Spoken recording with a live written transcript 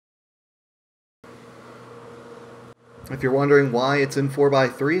If you're wondering why it's in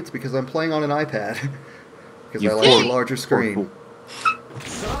 4:3, it's because I'm playing on an iPad. Because I You like a larger screen. Cool.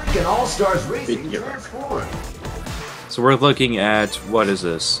 Sonic and All-Stars Racing transform. So we're looking at, what is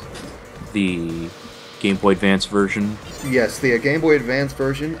this? The Game Boy Advance version? Yes, the Game Boy Advance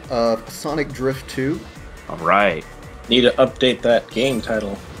version of Sonic Drift 2. Alright. Need to update that game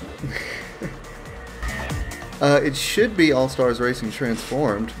title. It should be All-Stars Racing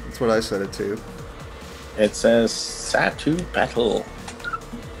Transformed. That's what I set it to. It says Satu Battle.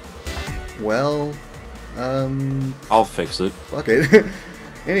 Well, I'll fix it. fuck it.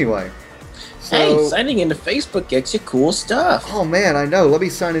 Anyway. So, Hey, signing into Facebook gets you cool stuff. oh man, I know. Let me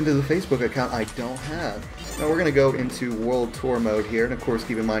sign into the Facebook account I don't have. Now we're going to go into World Tour mode here. And of course,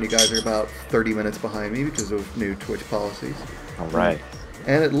 keep in mind you guys are about 30 minutes behind me because of new Twitch policies. Alright.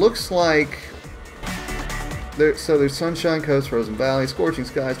 And it looks like... there's Sunshine Coast, Frozen Valley, Scorching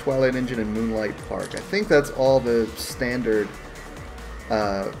Skies, Twilight Engine, and Moonlight Park. I think that's all the standard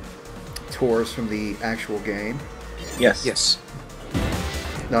tours from the actual game, Yes. Yes.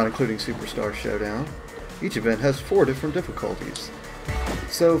 not including Superstar Showdown. Each event has 4 different difficulties.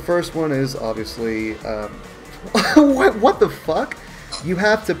 So first one is obviously... what the fuck? You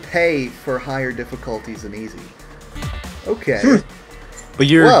have to pay for higher difficulties than easy. Okay. But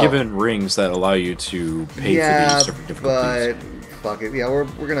you're Well, given rings that allow you to pay for these different difficulties. but fuck it. Yeah, we're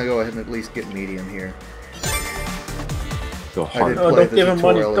gonna go ahead and at least get medium here. Go I hard. did Oh, play don't the give him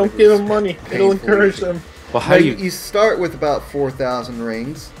money. tutorial and Don't it give was him money. It'll painfully encourage easy. them. Well, how Now, do you you... start with about 4,000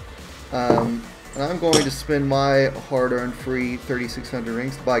 rings. And I'm going to spend my hard-earned free 3,600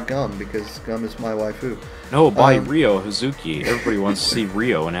 rings to buy Gum, because Gum is my waifu. No, buy Ryo Hazuki. Everybody wants to see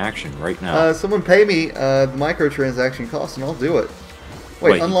Ryo in action right now. Someone pay me the microtransaction cost and I'll do it.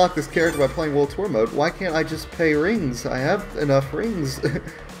 Wait, Wait. unlock this character by playing World Tour mode. Why can't I just pay rings? I have enough rings.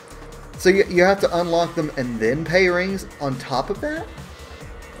 So you have to unlock them and then pay rings on top of that?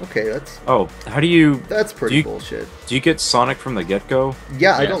 Okay, Oh, how do you... that's pretty do you, bullshit. Do you get Sonic from the get-go?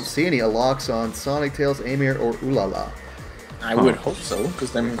 Yeah, I Yes. don't see any unlocks on Sonic, Tails, Amir, or Ulala. I would hope so,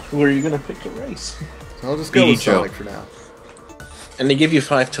 because then who are you going to pick to race? So I'll just go BD with Joe. Sonic for now. And they give you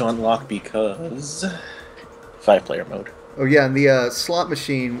 5 to unlock because 5-player mode. Oh yeah, and the slot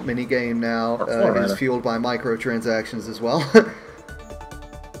machine minigame now Or four, is rather. fueled by microtransactions as well.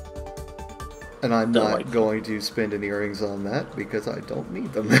 And I'm Don't not like them. going to spend any earnings on that because I don't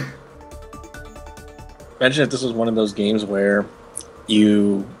need them. Imagine if this was one of those games where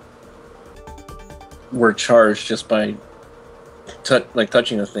you were charged just by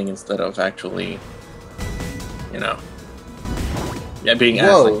touching the thing instead of actually, being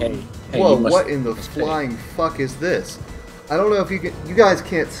asked Whoa, like, hey, whoa! you must, What in the must pay. flying fuck is this? I don't know if you guys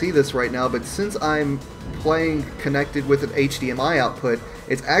can't see this right now, but since I'm playing connected with an HDMI output,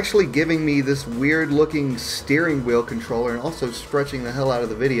 it's actually giving me this weird-looking steering wheel controller, and also stretching the hell out of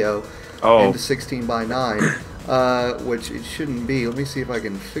the video into 16:9, which it shouldn't be. Let me see if I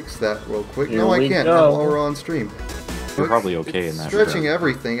can fix that real quick. Here No, I we can't. go. Not while we're on stream. You're probably okay in that Stretching regard.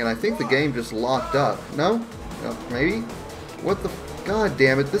 everything, and I think the game just locked up. No? No, maybe? What the... God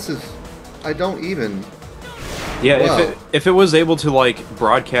damn it, this is... I don't even... Yeah, Wow. if it was able to, like,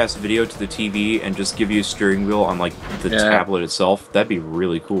 broadcast video to the TV and just give you a steering wheel on, like, the Yeah. tablet itself, that'd be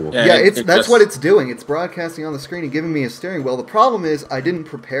really cool. Yeah. Yeah, it that's just- what it's doing. It's broadcasting on the screen and giving me a steering wheel. The problem is I didn't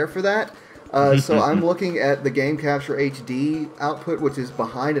prepare for that. So I'm looking at the Game Capture HD output, which is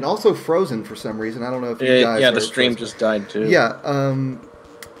behind and also frozen for some reason. I don't know if you guys Yeah, are the stream frozen. just died too. Yeah,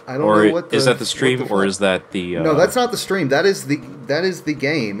 I don't Or know what the... is that the what stream, the or fuck- is that the... No, that's not the stream. That is the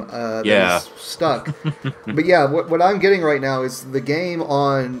game that Yeah. is stuck. But yeah, what I'm getting right now is the game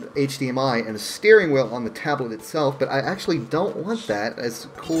on HDMI and a steering wheel on the tablet itself, but I actually don't want that, as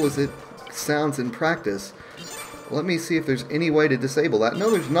cool as it sounds in practice. Let me see if there's any way to disable that. No,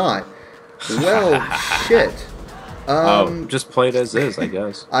 there's not. Well, shit. just play it as is, I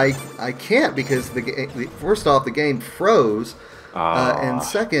guess. I can't because first off, the game froze. And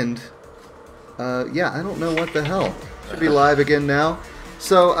second, yeah, I don't know what the hell. Should be live again now.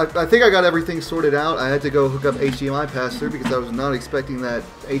 So I think I got everything sorted out. I had to go hook up HDMI pass-through because I was not expecting that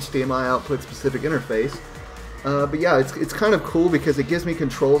HDMI output specific interface. But yeah, it's kind of cool because it gives me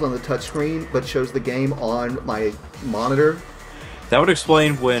controls on the touchscreen, but shows the game on my monitor. That would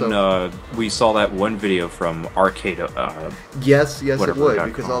explain when So- we saw that one video from Arcade. Yes, it Whatever would, dot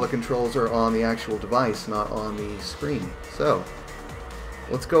because com. all the controls are on the actual device, not on the screen. So,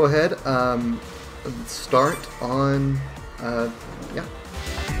 let's go ahead. Start on, yeah.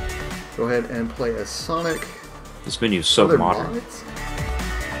 Go ahead and play as Sonic. This menu is so Other modern. mods?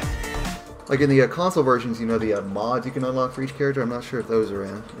 Like in the console versions, you know, the mods you can unlock for each character. I'm not sure if those are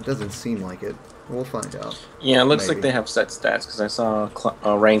in. It doesn't seem like it. We'll find out. Yeah, it looks Maybe. like they have set stats because I saw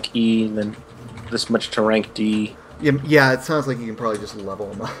rank E and then this much to rank D. Yeah, it sounds like you can probably just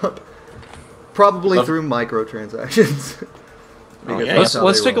level them up. Probably through microtransactions. Oh, yeah,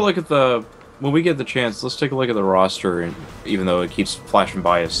 let's take a look at the... When we get the chance, let's take a look at the roster, and even though it keeps flashing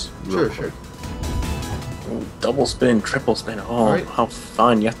by us. Sure. Ooh, double spin, triple spin. Oh, Right. how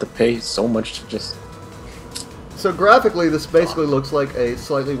fun. You have to pay so much to just... So graphically, this basically looks like a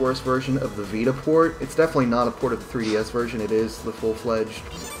slightly worse version of the Vita port. It's definitely not a port of the 3DS version. It is the full-fledged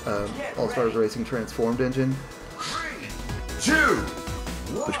All-Stars Racing transformed engine. 3, 2,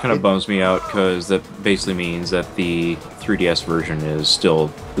 Which kind of bums me out, because that basically means that the 3DS version is still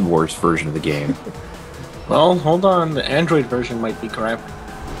the worst version of the game. Well, hold on. The Android version might be crap.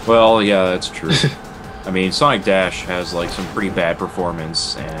 Well, yeah, that's true. I mean, Sonic Dash has like some pretty bad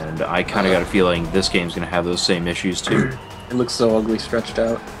performance, and I kind of got a feeling this game's going to have those same issues too. It looks so ugly stretched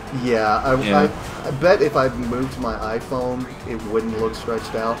out. Yeah, I bet if I moved my iPhone, it wouldn't look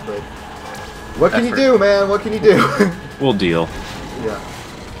stretched out, but... What can you do, man? What can you do? We'll deal. Yeah.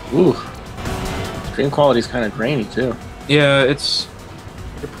 Ooh. Screen quality's kind of grainy, too. Yeah, it's...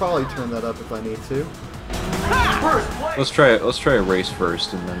 I could probably turn that up if I need to. first place. Let's try a race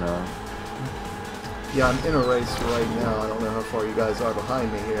first, and then Yeah, I'm in a race right now. I don't know how far you guys are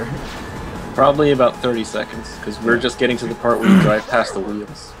behind me here. Probably about 30 seconds, because we're just getting to the part where you drive past the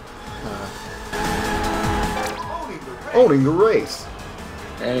wheels. Owning the race.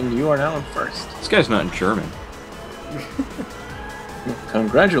 And you are now in first. this guy's not in German.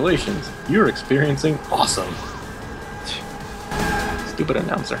 Congratulations, you're experiencing awesome. Stupid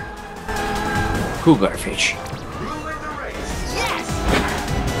announcer. Cougarfish. Ruling the race.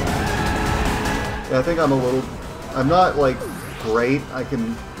 Yeah, I think I'm not like great.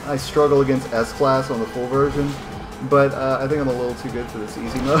 I struggle against S-Class on the full version, but I think I'm a little too good for this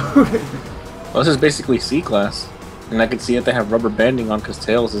easy mode. Well, this is basically C-Class. And I can see that they have rubber banding on because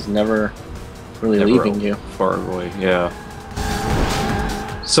Tails is never really leaving you. Far away, yeah.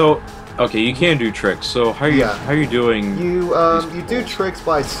 So, okay, you can do tricks. So how are you doing? You do tricks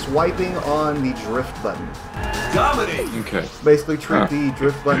by swiping on the drift button. Dominate. Okay. Basically treat the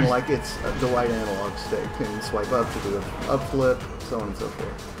drift button like it's the right analog stick and swipe up to do an up flip, so on and so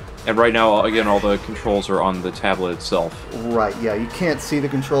forth. And right now, again, all the controls are on the tablet itself. Right, yeah, you can't see the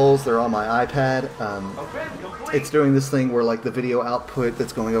controls, they're on my iPad. It's doing this thing where like the video output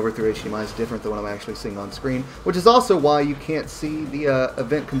that's going over through HDMI is different than what I'm actually seeing on screen, which is also why you can't see the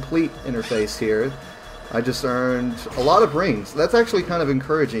event complete interface here. I just earned a lot of rings. That's actually kind of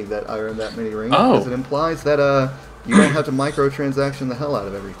encouraging that I earned that many rings, because it implies that you don't have to microtransaction the hell out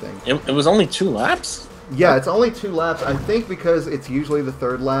of everything. It was only 2 laps? Yeah, it's only 2 laps. I think because it's usually the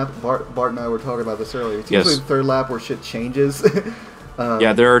third lap. Bart and I were talking about this earlier. It's usually the third lap where shit changes.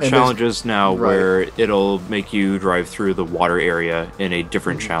 Yeah, there are challenges now where it'll make you drive through the water area in a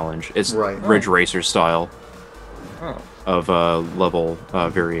different challenge. It's Ridge Racer style of level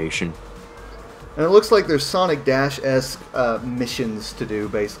variation. And it looks like there's Sonic Dash-esque missions to do,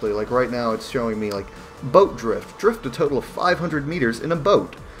 basically. Like right now it's showing me like boat drift. Drift a total of 500 meters in a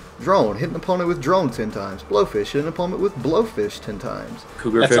boat. Drone, hit an opponent with drone 10 times. Blowfish, hit an opponent with blowfish 10 times.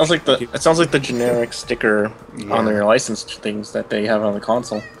 Cougarfish. That sounds like the generic sticker on their licensed things that they have on the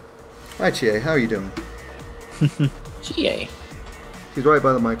console. Hi, Chie. How are you doing? Chie. She's right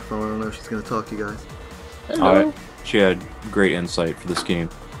by the microphone. I don't know if she's going to talk to you guys. Hello. She had great insight for this game.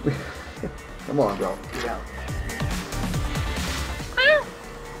 Come on, girl. Get out.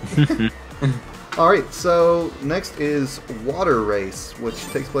 Alright, so next is Water Race, which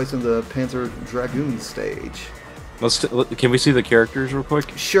takes place in the Panzer Dragoon stage. Can we see the characters real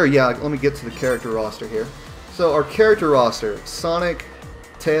quick? Sure, yeah, let me get to the character roster here. So our character roster, Sonic,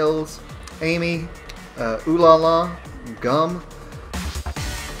 Tails, Amy, Oolala, Gum,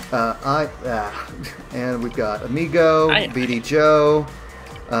 and we've got Amigo, BD Joe,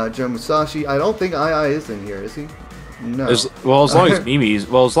 Joe Musashi. I don't think II is in here, is he? No. As long as Mimi's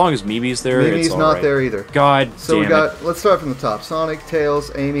there, Mimi's it's not there either. God so damn we got, let's start from the top. Sonic,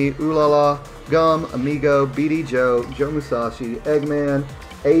 Tails, Amy, Oolala, Gum, Amigo, BD Joe, Joe Musashi, Eggman,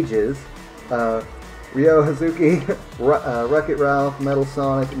 Ages, Ryo Hazuki, Wreck-It Ralph, Metal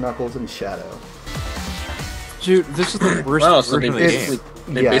Sonic, Knuckles, and Shadow. Dude, this is the worst version of the game.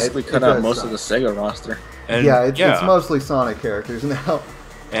 They basically cut out most of the Sega roster. And, it's mostly Sonic characters now.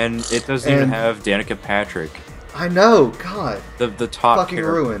 And it doesn't even have Danica Patrick. I know, God. The top fucking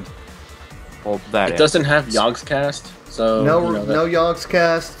character. Ruined. Well, it doesn't have Yogscast, So no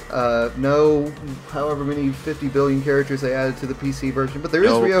Yogscast, no however many 50 billion characters they added to the PC version, but there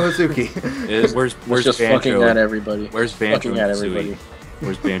is Ryo Hazuki. Where's just Banjo? fucking at everybody. Where's Banjo fucking and at Kazooie? everybody.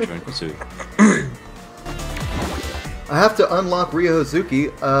 Where's Banjo and Kazooie? I have to unlock Ryo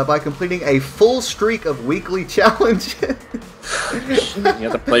Hazuki by completing a full streak of weekly challenges. You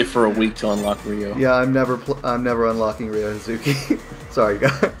have to play for a week to unlock Ryo. Yeah, I'm never unlocking Ryo Hazuki. Sorry,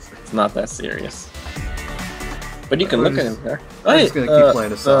 guys. It's not that serious. But you can look at him there. I'm just gonna keep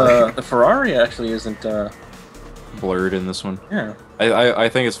playing aside. The Ferrari actually isn't blurred in this one. Yeah. I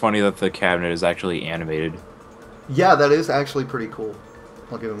think it's funny that the cabinet is actually animated. Yeah, that is actually pretty cool.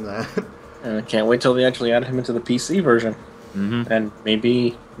 I'll give him that. And I can't wait till they actually add him into the PC version. Mm-hmm. And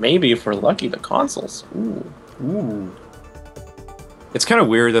maybe if we're lucky, the consoles. Ooh. It's kind of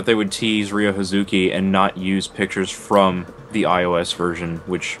weird that they would tease Ryo Hazuki and not use pictures from the iOS version,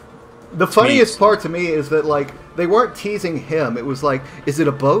 which... The funniest part to me is that, like, they weren't teasing him. It was like, is it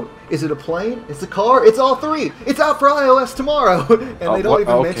a boat? Is it a plane? It's a car? It's all three! It's out for iOS tomorrow! And they don't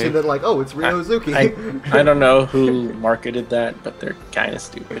even mention that, like, oh, it's Ryo Hazuki. I don't know who marketed that, but they're kind of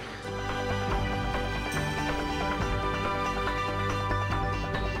stupid.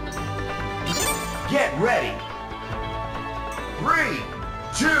 Get ready. 3,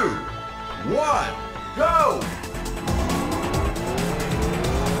 2, 1, go!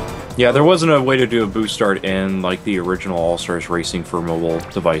 Yeah, there wasn't a way to do a boost start in like the original All-Stars Racing for mobile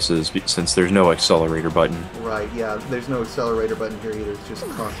devices since there's no accelerator button. Right, yeah, there's no accelerator button here either, it's just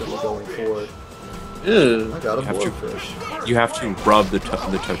constantly going forward. Ew. I got a blowfish. You have to rub the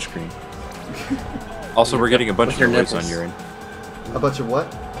touchscreen. Also, we're getting a bunch of noise on your end. A bunch of what?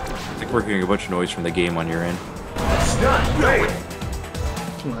 I think we're getting a bunch of noise from the game on your end.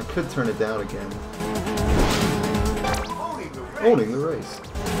 I could turn it down again. Owning the race.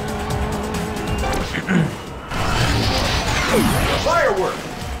 Firework!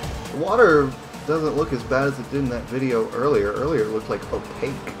 The water doesn't look as bad as it did in that video earlier. Earlier it looked like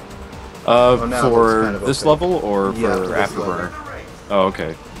opaque. For kind of this level or for Afterburner? Oh,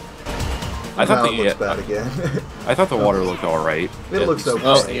 okay. I thought it looks bad again. I thought the water looked all right. It looks okay.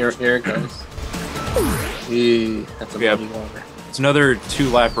 Oh, here it goes. That's a muddy water. It's another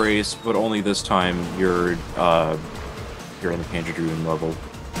 2-lap race, but only this time you're in the Panjadroon level.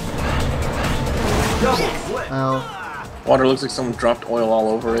 Ow. Water looks like someone dropped oil all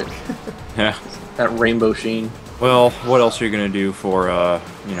over it. Yeah. That rainbow sheen. Well, what else are you gonna do for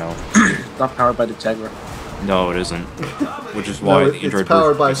you know? Not powered by the Tegra. No, it isn't. Which is why the Android it's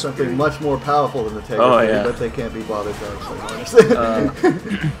powered by something much more powerful than the Tegra, but they can't be bothered to actually harness it.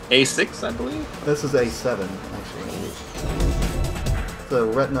 A6, I believe? This is A7, actually. It's a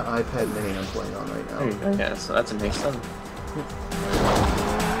Retina iPad Mini I'm playing on right now. Yeah, so that's an A7.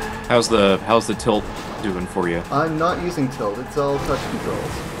 How's the tilt doing for you? I'm not using tilt, it's all touch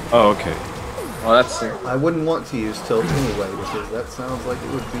controls. Oh, okay. Well, that's... I wouldn't want to use tilt anyway, because that sounds like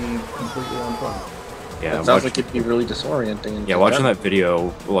it would be completely unfun. Yeah, it sounds like it'd be really disorienting. Yeah, watching that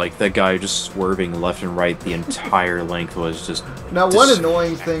video, like that guy just swerving left and right the entire length was just. Now, one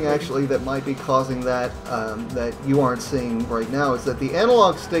annoying thing actually that might be causing that that you aren't seeing right now is that the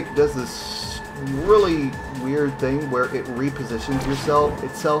analog stick does this really weird thing where it repositions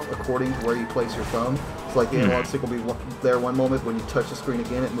itself according to where you place your thumb. It's like the analog stick will be there one moment, when you touch the screen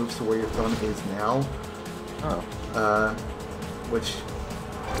again, it moves to where your thumb is now. Oh. Which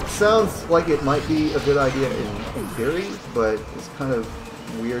sounds like it might be a good idea in theory, but it's kind of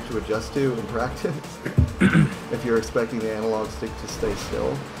weird to adjust to in practice if you're expecting the analog stick to stay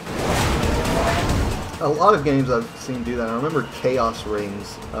still. A lot of games I've seen do that. I remember Chaos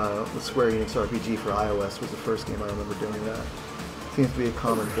Rings, the Square Enix RPG for iOS, was the first game I remember doing that. Seems to be a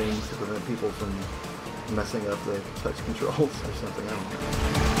common thing to prevent people from messing up the touch controls or something. I don't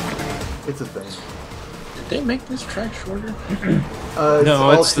know. It's a thing. Did they make this track shorter?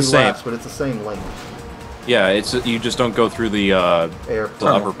 No, it's the same. Laps, but it's the same length. Yeah, it's you just don't go through the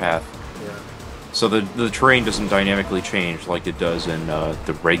upper path. Yeah. So the terrain doesn't dynamically change like it does in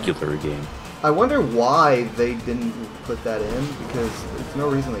the regular game. I wonder why they didn't put that in, because there's no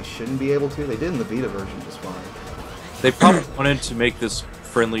reason they shouldn't be able to. They did in the Vita version just fine. They probably wanted to make this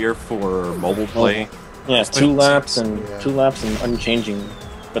friendlier for mobile play. Yeah, 2 laps and 2 laps and unchanging,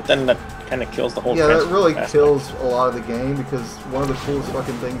 but then that kind of kills the whole. Yeah, that really kills a lot of the game, because one of the coolest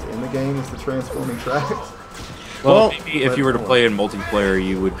fucking things in the game is the transforming tracks. Well, maybe if you were to play in multiplayer,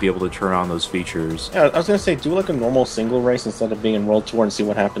 you would be able to turn on those features. Yeah, I was gonna say, do like a normal single race instead of being in World Tour and see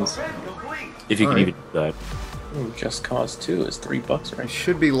what happens. If you can even do that. Ooh, Just Cause 2 is $3, right? It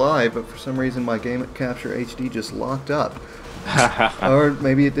should be live, but for some reason my Game Capture HD just locked up. Or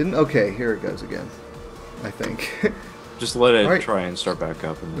maybe it didn't. Okay, here it goes again. I think. Just let it try and start back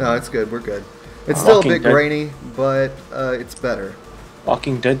up. No, it's good. We're good. It's still a bit grainy, but it's better.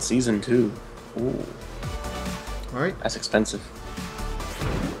 Walking Dead Season 2. Ooh. Alright. That's expensive.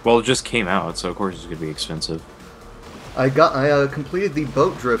 Well, it just came out, so of course it's going to be expensive. I completed the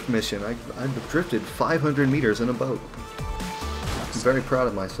boat drift mission. I drifted 500 meters in a boat. I'm very proud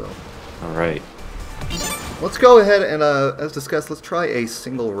of myself. Alright. Let's go ahead and, as discussed, let's try a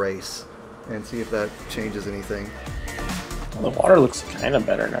single race and see if that changes anything. Well, the water looks kind of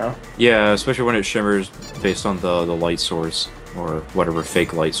better now. Yeah, especially when it shimmers based on the light source, or whatever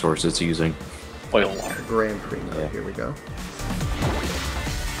fake light source it's using. Oil water. Grand Prix mode. Yeah. Here we go.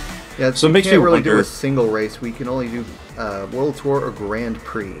 Yeah, so it makes you can't me really wonder... do a single race. We can only do World Tour or Grand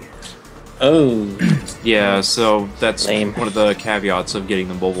Prix. Oh. Yeah, so that's one of the caveats of getting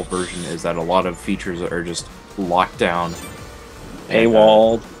the mobile version is that a lot of features are just locked down.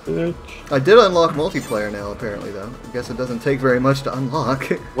 Paywalled. I did unlock multiplayer now, apparently, though. I guess it doesn't take very much to unlock.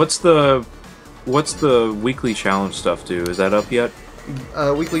 What's the weekly challenge stuff do? Is that up yet?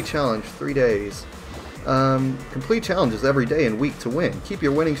 Weekly challenge, 3 days. Complete challenges every day and week to win. Keep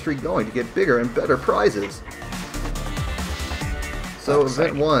your winning streak going to get bigger and better prizes. So,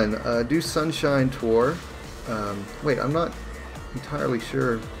 event 1, do Sunshine Tour. Wait, I'm not entirely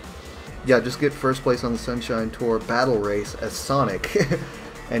sure. Yeah, just get first place on the Sunshine Tour battle race as Sonic,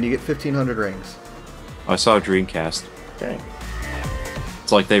 and you get 1,500 rings. I saw a Dreamcast. Okay.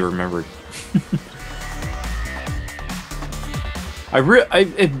 It's like they remembered.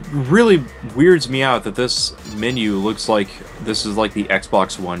 It really weirds me out that this menu looks like this is like the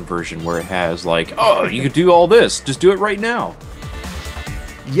Xbox One version where it has like, oh, you could do all this, just do it right now.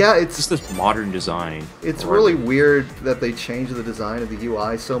 Yeah, it's just this modern design. It's really weird that they changed the design of the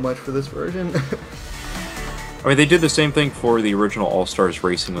UI so much for this version. I mean, they did the same thing for the original All-Stars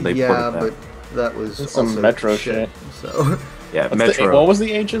Racing when they ported that. Yeah, but that was also some Metro shit. So yeah, Metro. What was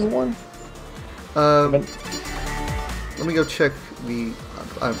the ages one? Let me go check the.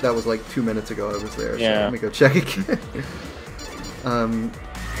 That was like 2 minutes ago. I was there. Yeah. So let me go check again.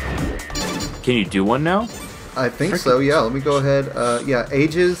 Can you do one now? I think so, yeah. Let me go ahead. Yeah,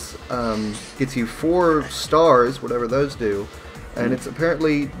 Ages gets you 4 stars, whatever those do. And it's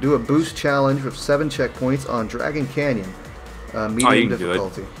apparently do a boost challenge with 7 checkpoints on Dragon Canyon. Medium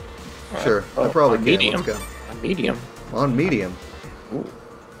difficulty. Sure, I probably can. Medium. Let's go. On medium. On medium. Ooh.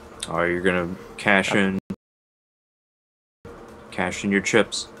 Oh, you're gonna cash in your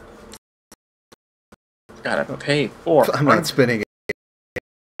chips. Gotta pay for. I'm not spending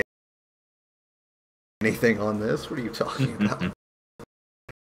anything on this. What are you talking about?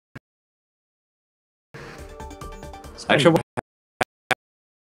 Actually, what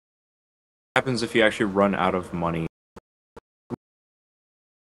happens if you actually run out of money?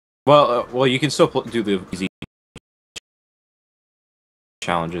 Well, you can still do the easy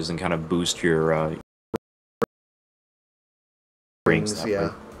challenges and kind of boost your rings.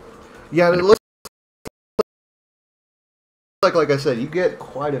 Yeah, yeah. It looks like I said, you get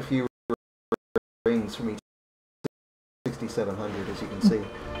quite a few rings from each 6,700, as you can see.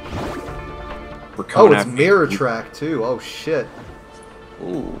 Oh, it's mirror track too. Oh shit.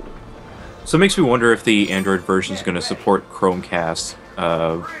 Ooh. So it makes me wonder if the Android version is going to support Chromecast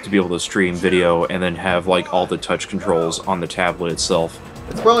to be able to stream video and then have like all the touch controls on the tablet itself.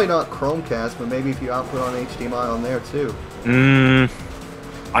 It's probably not Chromecast, but maybe if you output on HDMI on there too.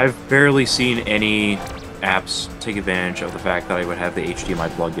 I've barely seen any apps take advantage of the fact that I would have the HDMI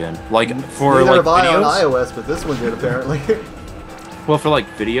plugged in. Like for neither like have I videos. On iOS, but this one did apparently. Well, for like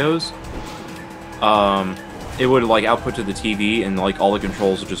videos, it would like output to the TV, and like all the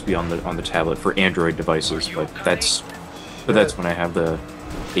controls would just be on the tablet for Android devices. But that's when I have the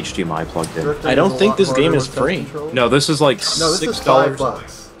HDMI plugged in. I don't think this game is free. No, this is like $6. Is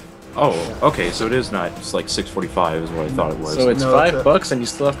 $5. Oh, okay, so it is not. It's like $6.45 is what I thought it was. So it's $5, and you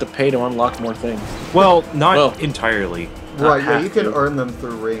still have to pay to unlock more things. Well, not entirely. Right, yeah, you can earn them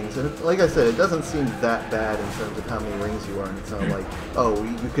through rings. And like I said, it doesn't seem that bad in terms of how many rings you earn. It's not like, oh,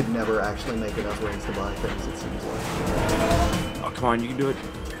 you could never actually make enough rings to buy things, it seems like. Oh, come on, you can do it.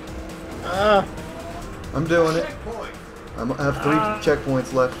 I'm doing it. I have 3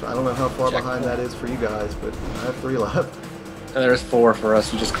 checkpoints left. I don't know how far behind that is for you guys, but I have 3 left. And there's 4 for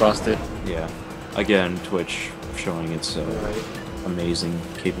us. You just crossed it. Yeah. Again, Twitch showing its amazing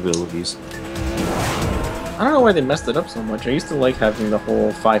capabilities. I don't know why they messed it up so much. I used to like having the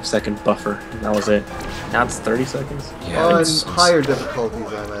whole 5-second buffer. And that was it. Now it's 30 seconds. Yeah, on higher difficulties,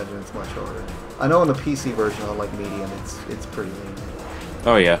 I imagine it's much harder. I know on the PC version, on like medium, it's pretty lenient.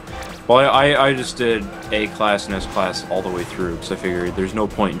 Oh yeah. Well, I just did A class and S class all the way through because I figured there's no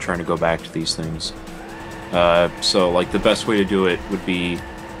point in trying to go back to these things. So, like, the best way to do it would be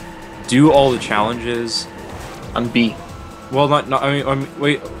do all the challenges on B. Well, I mean,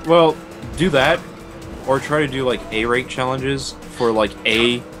 wait. Well, do that, or try to do like A-rate challenges for like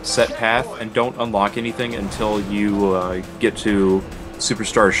a set path, and don't unlock anything until you get to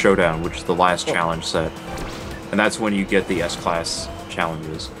Superstar Showdown, which is the last challenge set, and that's when you get the S-class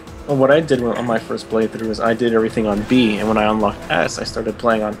challenges. Well, what I did on my first playthrough is I did everything on B, and when I unlocked S, I started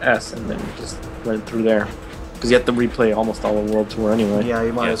playing on S, and then just went through there. Because you have to replay almost all the World Tour anyway. Yeah,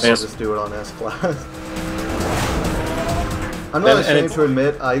 you might as well just do it on S-Class. I'm not ashamed to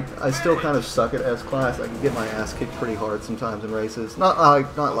admit, I still kind of suck at S-Class. I can get my ass kicked pretty hard sometimes in races. Not like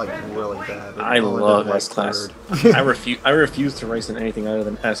really bad. I love S-Class. I refuse to race in anything other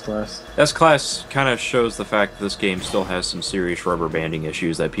than S-Class. S-Class kind of shows the fact that this game still has some serious rubber banding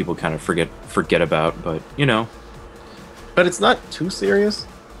issues that people kind of forget about, but, you know. But it's not too serious,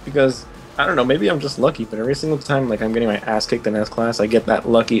 because, I don't know, maybe I'm just lucky, but every single time like I'm getting my ass kicked in S-Class, I get that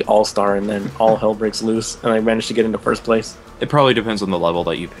lucky all-star, and then all hell breaks loose, and I manage to get into first place. It probably depends on the level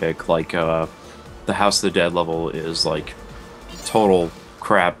that you pick. Like, the House of the Dead level is, like, total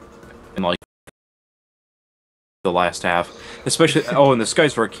crap in, like, the last half. Especially, oh, and the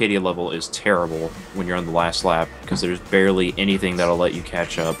Skies of Arcadia level is terrible when you're on the last lap, because there's barely anything that'll let you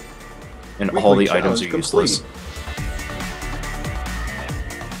catch up, and all the items are useless.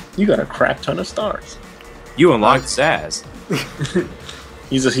 You got a crap ton of stars. You unlocked Zaz.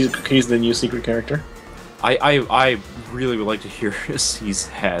 He's the new secret character. I really would like to hear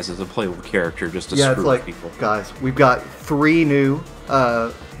Zaz as a playable character just to screw with people. Guys, we've got 3 new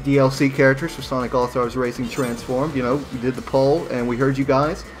DLC characters for Sonic All-Stars Racing Transformed. You know, we did the poll and we heard you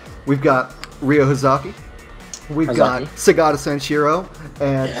guys. We've got Ryo Hazaki. We've got Sagata Senshiro.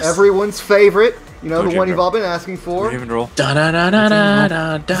 And everyone's favorite, you know, the one you've all been asking for. Zaz!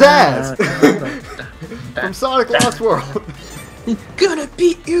 From Sonic Lost World. Gonna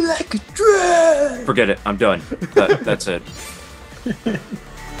beat you like a drum! Forget it. I'm done. That's it.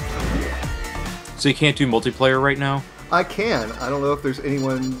 So you can't do multiplayer right now? I can. I don't know if there's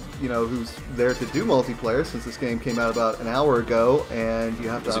anyone, you know, who's there to do multiplayer, since this game came out about an hour ago, and you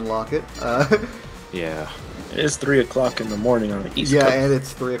have to unlock it. Yeah. It is 3 o'clock in the morning on the East Coast. Yeah, and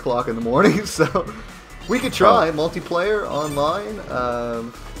it's 3 o'clock in the morning, so we could try multiplayer online.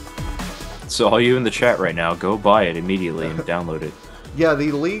 So all you in the chat right now, go buy it immediately and download it. Yeah,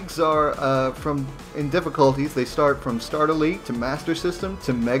 the leagues are in difficulties. They start from Starter League to Master System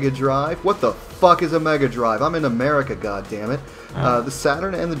to Mega Drive. What the fuck is a Mega Drive? I'm in America, goddammit. The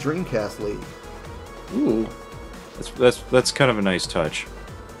Saturn and the Dreamcast League. Ooh, that's kind of a nice touch.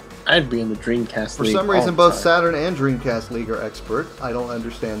 I'd be in the Dreamcast League. For some reason, both Saturn and Dreamcast League are expert. I don't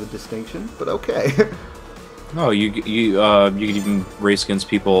understand the distinction, but okay. No, you can even race against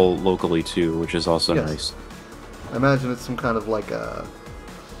people locally too, which is also nice. I imagine it's some kind of like a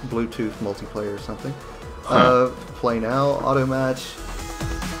Bluetooth multiplayer or something. Play now, auto match.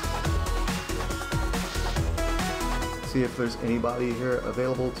 See if there's anybody here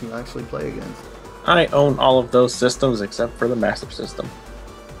available to actually play against. I own all of those systems except for the Master System.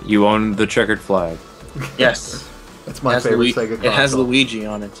 You own the checkered flag. Yes. That's my favorite Sega console. It has Luigi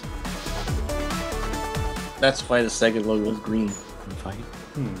on it. That's why the Sega logo is green.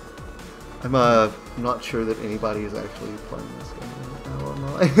 I'm not sure that anybody is actually playing this game right now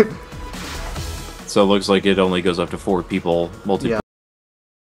online. So it looks like it only goes up to 4 people multiplayer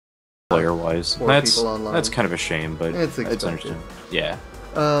wise. That's kind of a shame, but it's understandable. Yeah.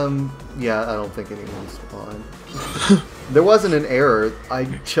 Yeah, I don't think anyone's on. There wasn't an error. I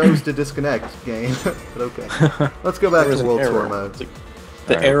chose to disconnect game, but okay. Let's go back to World Tour mode.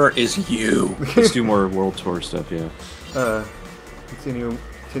 The error is you. Let's do more World Tour stuff, yeah. Continuing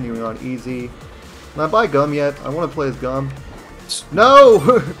on easy. Can I buy Gum yet? I want to play as Gum.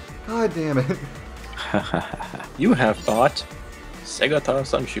 No! God damn it. You have bought Segata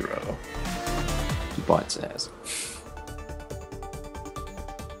Sanshiro. You bought Zaz.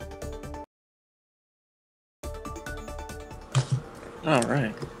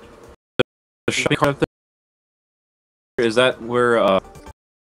 Alright. The shopping cart there, is that where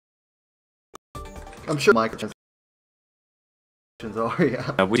I'm sure microtransactions are,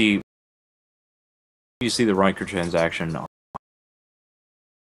 yeah. You see the microtransaction.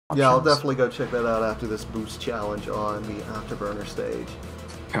 Yeah, I'll definitely go check that out after this boost challenge on the Afterburner stage.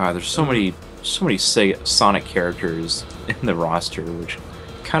 God, there's so many Sega Sonic characters in the roster, which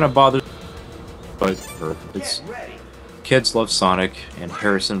kind of bothers. But it's kids love Sonic, and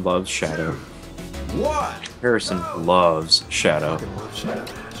Harrison loves Shadow. What? Harrison loves Shadow. I love Shadow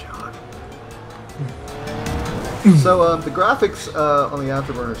the Hedgehog. So the graphics on the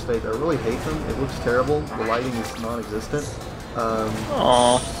Afterburner state, I really hate them. It looks terrible. The lighting is non-existent.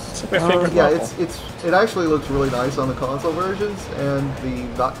 It's like my favorite yeah, level. it actually looks really nice on the console versions and the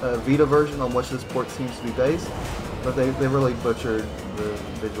Vita version on which this port seems to be based. But they really butchered the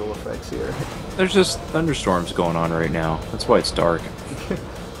visual effects here. There's just thunderstorms going on right now. That's why it's dark.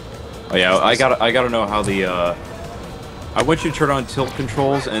 Oh yeah, I gotta know how the. I want you to turn on tilt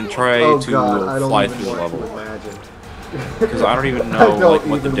controls and try to fly through the level. Because I don't even know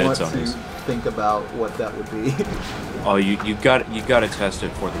what the dead zone is. Think about what that would be. Oh, you got to test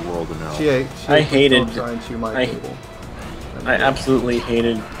it for the world to know. I absolutely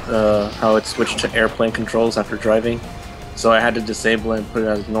hated how it switched to airplane controls after driving, so I had to disable it and put it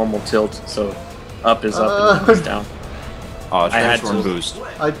as normal tilt. So up is up and down is down. Oh, transform boost.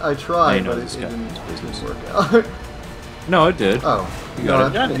 I tried, but it didn't work out. No, it did. Oh, you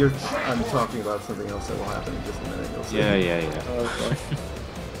got it. I'm talking about something else that will happen in just a minute. You'll see. Yeah. Oh, okay.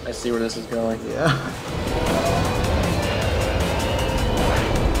 I see where this is going. Yeah.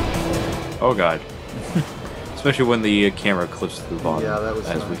 Oh god. Especially when the camera clips to the bottom. Yeah, that was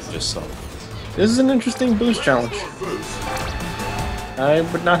as nice. we just saw. This is an interesting boost challenge. I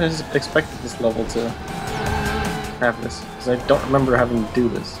would not have expected this level to have this, because I don't remember having to do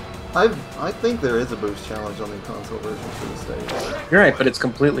this. I think there is a boost challenge on the console version for the stage. You're right, but it's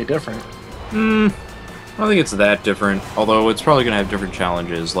completely different. I don't think it's that different, although it's probably going to have different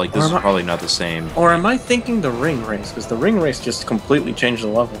challenges. Like, this is probably not the same. Or am I thinking the ring race? Because the ring race just completely changed the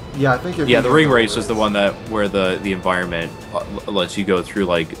level. Yeah, I think you're the ring race is the one where the environment lets you go through,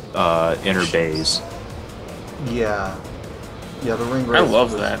 like, inner bays. Yeah. Yeah, the ring race. I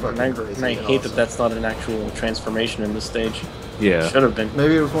love that, and I hate that that's not an actual transformation in this stage. Yeah. Should have been.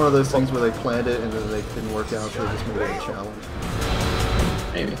 Maybe it was one of those things where they planned it and then they didn't work out, so they just made it a challenge.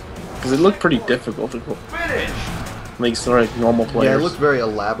 Maybe. Because it looked pretty difficult to make sort of normal players. Yeah, it looked very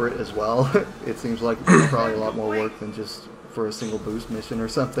elaborate as well. It seems like there's probably a lot more work than just for a single boost mission or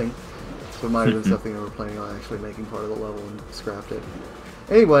something. So it might have been something they were planning on actually making part of the level and scrapped it.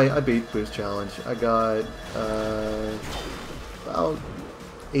 Anyway, I beat Boost Challenge. I got about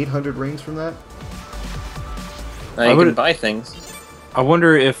 800 rings from that. Now you can buy things. I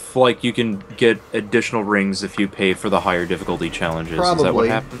wonder if, like, you can get additional rings if you pay for the higher difficulty challenges. Probably. Is that what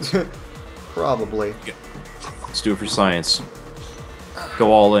happens? Probably. Let's do it for science.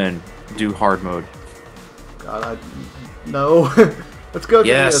 Go all in. Do hard mode. God, no. Let's go to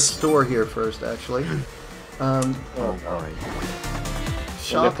the store here first, actually. Alright.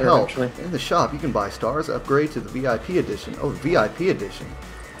 Shop help. In the shop, you can buy stars, upgrade to the VIP edition. Oh, VIP edition.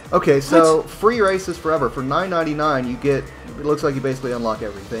 Okay, so free races forever. For $9.99, you get. It looks like you basically unlock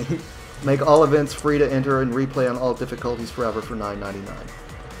everything. Make all events free to enter and replay on all difficulties forever for $9.99.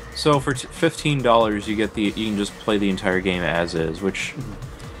 So for $15, you get you can just play the entire game as is, which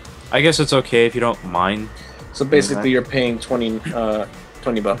I guess it's okay if you don't mind. So basically, you're paying 20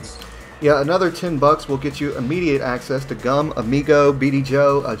 bucks. Yeah, another $10 will get you immediate access to Gum, Amigo, BD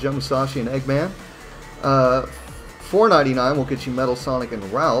Joe, Joe Musashi, and Eggman. $4.99 will get you Metal Sonic and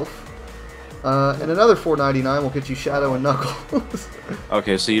Ralph. And another $4.99 will get you Shadow and Knuckles.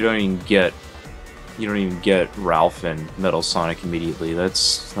 Okay, so you don't even get Ralph and Metal Sonic immediately.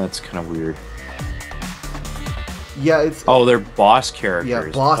 That's kind of weird. Yeah, it's they're boss characters. Yeah,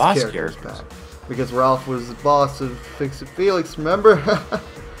 boss characters back. Because Ralph was the boss of Fix It Felix, remember?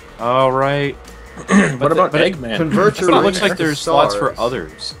 All right. What about Eggman? Convert your it looks like there's slots for stars.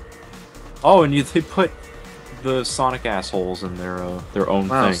 others. Oh, and they put the Sonic assholes in their own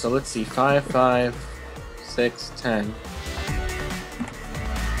wow, thing. So let's see, 5, 5, 6, 10.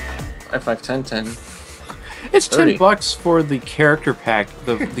 5, 5, 10, 10. It's 30. $10 for the character pack,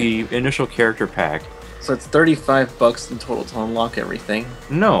 the initial character pack. So it's $35 in total to unlock everything.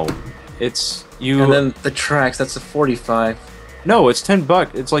 No, it's you. And then the tracks, that's a 45. No, it's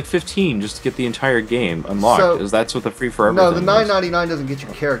 $10. It's like 15 just to get the entire game unlocked. So, Is that's what the free for everything? No, the $9.99 doesn't get you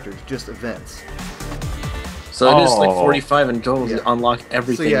characters, just events. So it is like 45 in total to unlock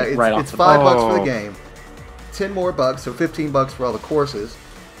everything right off it's the $5 bat. for the game, 10 more bucks, so $15 for all the courses,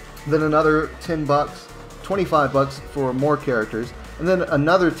 then another $10, $25 for more characters, and then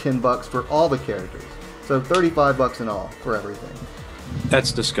another $10 for all the characters. So $35 in all for everything.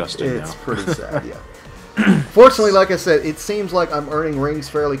 That's disgusting. It's pretty sad, yeah. Fortunately, like I said, it seems like I'm earning rings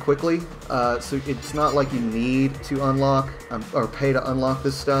fairly quickly, so it's not like you need to unlock or pay to unlock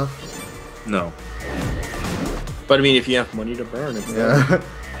this stuff. No. But I mean, if you have money to burn, it's yeah.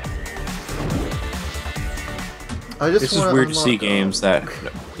 This is weird to see games that,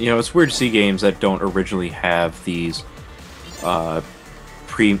 it's weird to see games that don't originally have these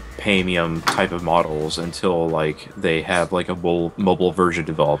premium type of models until like they have like a mobile version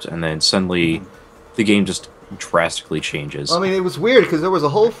developed, and then suddenly the game just drastically changes. I mean, it was weird because there was a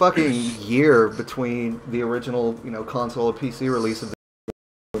whole fucking year between the original, console and PC release of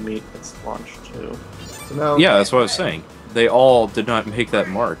the meet its launch too. So now, yeah, that's what I was saying. They all did not make that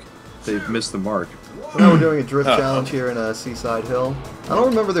mark. They missed the mark. So now we're doing a drift challenge here in Seaside Hill. I don't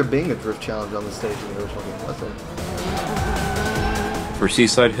remember there being a drift challenge on the stage in the original game, was there? For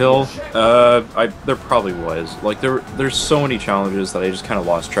Seaside Hill, there probably was. Like there's so many challenges that I just kind of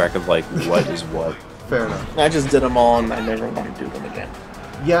lost track of like what is what. Fair enough. I just did them all, and I never want to do them again.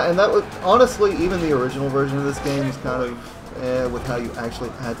 Yeah, and that was honestly even the original version of this game was kind of with how you actually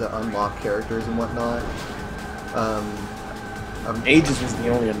had to unlock characters and whatnot. Ages was the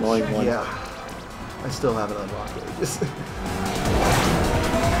only annoying one. Yeah, I still haven't unlocked Ages.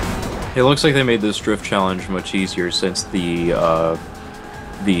 It looks like they made this drift challenge much easier since the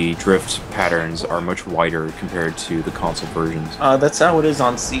drift patterns are much wider compared to the console versions. That's how it is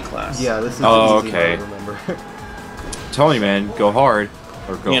on C-Class. Yeah, this is okay. I remember. Tell me, man, go hard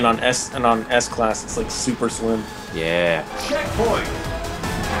or go. And on S-Class, it's like super slim. Yeah. Checkpoint.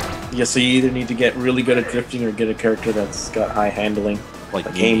 Yeah, so you either need to get really good at drifting or get a character that's got high handling, like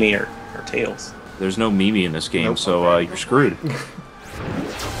Amy or Tails. There's no Mimi in this game, so you're screwed.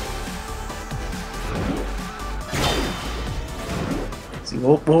 See,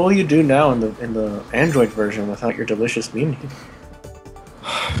 what will you do now in the Android version without your delicious Mimi?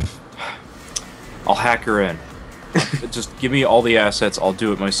 I'll hack her in. Just give me all the assets. I'll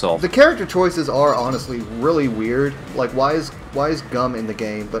do it myself. The character choices are honestly really weird. Like, why is Gum in the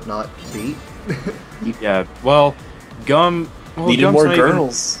game but not Beat? Yeah, well, Gum. Well, needed Gum's more not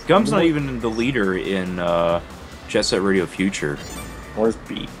girls. Gum's not even the leader in Jet Set Radio Future. Where's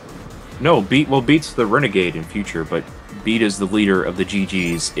Beat? No, Beat. Well, Beat's the renegade in Future, but Beat is the leader of the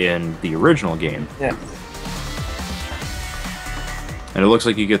GGs in the original game. Yeah. And it looks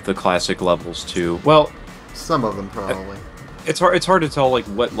like you get the classic levels too. Well, some of them probably. It's hard to tell like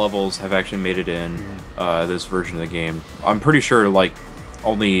what levels have actually made it in this version of the game. I'm pretty sure like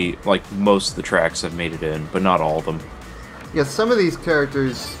only like most of the tracks have made it in, but not all of them. Yeah, some of these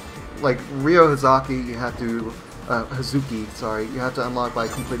characters, like Ryo Hazuki, you have to you have to unlock by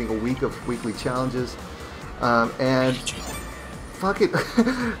completing a week of weekly challenges, and fuck it.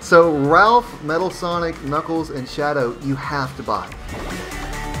 So Ralph, Metal Sonic, Knuckles, and Shadow, you have to buy,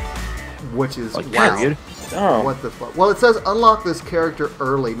 which is like, wow. Period. Oh. What the fuck? Well, it says unlock this character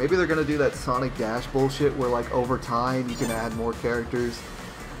early. Maybe they're gonna do that Sonic Dash bullshit where like over time you can add more characters.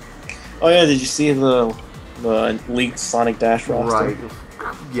 Oh yeah, did you see the leaked Sonic Dash roster? Right.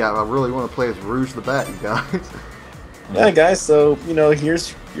 Yeah, I really want to play as Rouge the Bat, you guys. Yeah, guys. So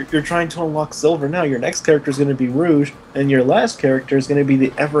here's you're trying to unlock Silver now. Your next character is going to be Rouge, and your last character is going to be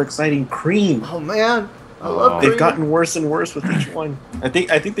the ever exciting Cream. Oh man, I love Cream. They've gotten worse and worse with each one. I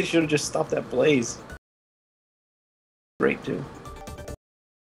think they should have just stopped at Blaze. Great too.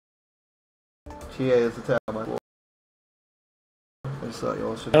 Chie is the tab. I just thought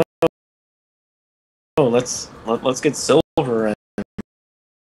y'all should. Oh, let's get Silver and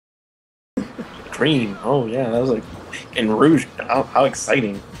Cream. Oh yeah, that was like, and Rouge. How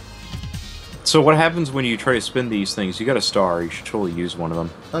exciting! So what happens when you try to spin these things? You got a star. You should totally use one of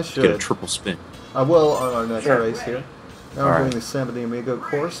them. I should get a triple spin. I will on our next Sure. race here. Now we're doing the Samba de Amigo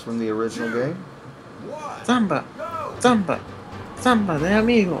course from the original game. Samba, Samba, Samba de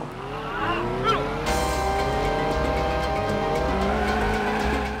Amigo.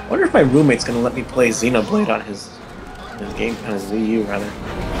 I wonder if my roommate's gonna let me play Xenoblade on his Wii U rather.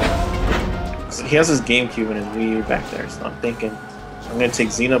 So he has his GameCube and his Wii U back there, so I'm thinking I'm gonna take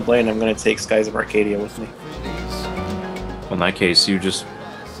Xenoblade and I'm gonna take Skies of Arcadia with me. Well, in that case, you just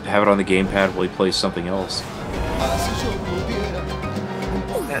have it on the gamepad while he plays something else.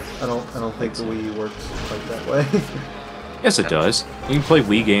 I don't think the Wii U works like that way. Yes, it does. You can play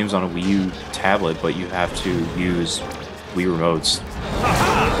Wii games on a Wii U tablet, but you have to use Wii remotes.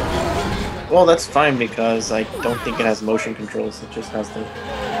 Well, that's fine because I don't think it has motion controls. It just has the.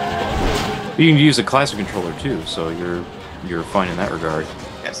 You can use a classic controller too, so you're fine in that regard.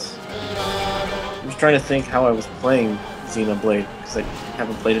 Yes. I was trying to think how I was playing Xenoblade because I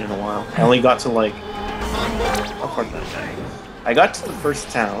haven't played it in a while. I only got to like. How far did I go? I got to the first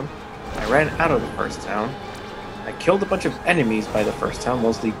town. I ran out of the first town. I killed a bunch of enemies by the first town,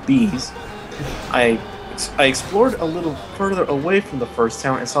 mostly bees. I explored a little further away from the first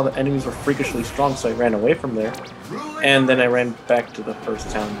town and saw the enemies were freakishly strong, so I ran away from there. And then I ran back to the first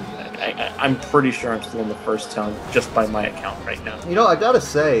town. I'm pretty sure I'm still in the first town just by my account right now. You know, I gotta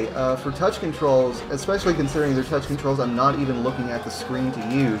say, for touch controls, especially considering they're touch controls I'm not even looking at the screen to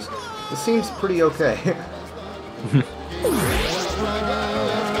use, it seems pretty okay.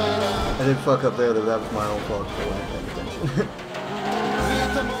 I did fuck up there, though. That was my own fault for not paying attention.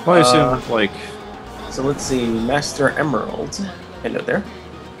 Well, I assume, like... So let's see, Master Emerald. Hello there.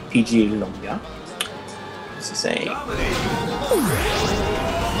 PG Lumbia. What's he saying?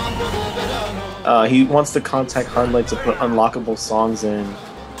 He wants to contact Hardlight to put unlockable songs in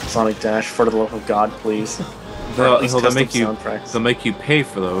Sonic Dash. For the love of God, please. They'll make you pay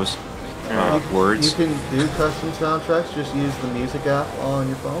for those words. You can do custom soundtracks. Just use the music app on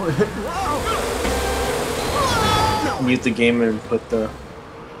your phone. Mute the game and put the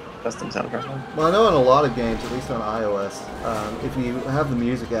custom soundtrack on. Well, I know in a lot of games, at least on iOS, if you have the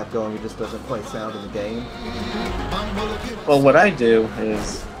music app going, it just doesn't play sound in the game. Well, what I do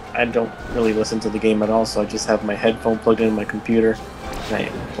is I don't really listen to the game at all, so I just have my headphone plugged into my computer and I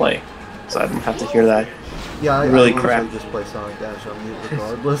play. So I don't have to hear that. Yeah, I really usually just play Sonic Dash on mute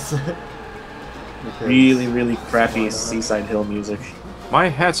regardless. Really crappy Seaside Hill music. My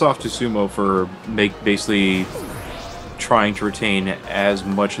hat's off to Sumo for basically trying to retain as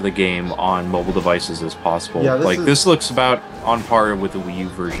much of the game on mobile devices as possible. Yeah, this looks about on par with the Wii U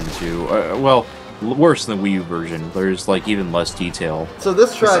version too. Well, worse than the Wii U version. There's like even less detail. So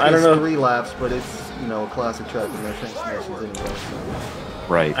this track is 3 laps, but it's a classic track with no transformations anyway.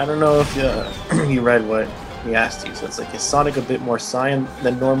 So. Right. I don't know if you read what he asked you. So it's like, is Sonic a bit more cyan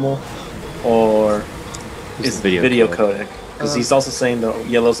than normal, or is it video codec? Because he's also saying the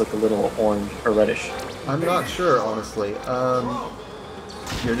yellow's like a little orange or reddish. I'm not sure, honestly.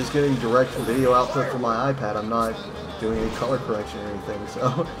 You're just getting direct video output from my iPad. I'm not doing any color correction or anything,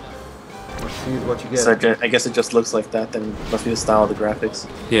 so let's see what you get. So I guess it just looks like that, then must be the style of the graphics.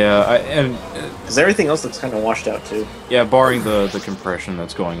 Yeah, because everything else looks kind of washed out too. Yeah, barring the compression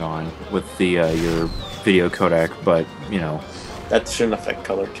that's going on with the your video codec, but that shouldn't affect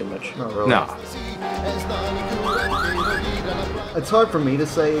color too much. Not really. No. It's hard for me to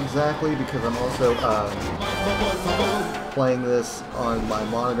say exactly because I'm also playing this on my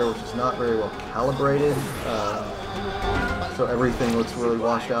monitor, which is not very well calibrated. So everything looks really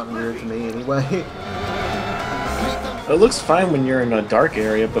washed out and weird to me anyway. It looks fine when you're in a dark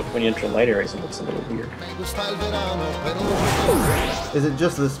area, but when you enter light areas, it looks a little weird. Is it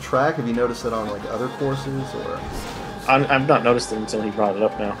just this track? Have you noticed it on like other courses, or? I've not noticed it until he brought it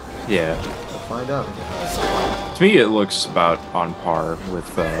up now. Yeah. We'll find out. To me, it looks about on par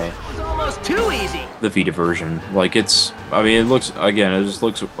with almost too easy. The Vita version. Like it looks again. It just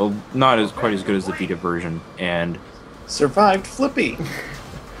looks not quite as good as the Vita version, and survived Flippy.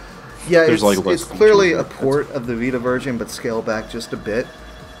 Yeah, it's clearly a port of the Vita version, but scaled back just a bit.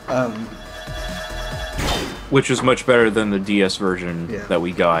 Which is much better than the DS version that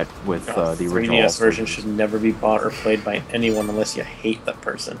we got with the original. The 3DS version should never be bought or played by anyone unless you hate that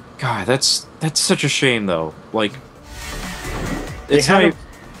person. God, that's such a shame, though. Like, they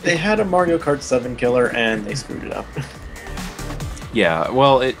had a Mario Kart 7 killer and they screwed it up. Yeah,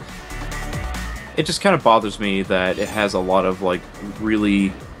 well, it just kind of bothers me that it has a lot of like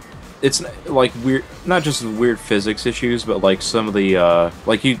really. It's like weird, not just weird physics issues, but like some of the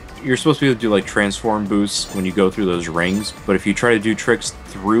like you're supposed to be able to do like transform boosts when you go through those rings, but if you try to do tricks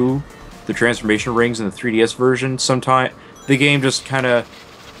through the transformation rings in the 3DS version, sometime the game just kind of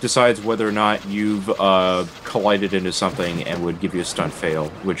decides whether or not you've collided into something and would give you a stunt fail,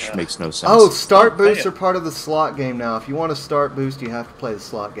 which makes no sense. Oh, start boosts are part of the slot game now. If you want to start boost, you have to play the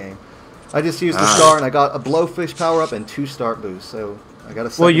slot game. I just used the star and I got a blowfish power up and 2 start boosts, so. I got a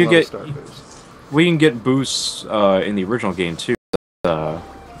second start boost. We can get boosts in the original game too.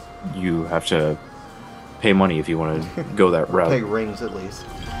 You have to pay money if you want to go that route. Pay rings at least.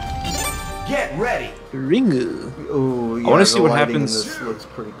 Get ready. Ringu. Ooh, yeah, I want to see what happens. happens. This looks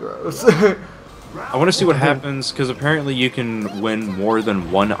pretty gross. I want to see what happens because apparently you can win more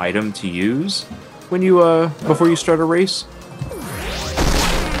than one item to use when you before you start a race.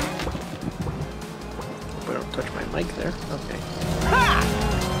 I don't touch my mic there. Okay.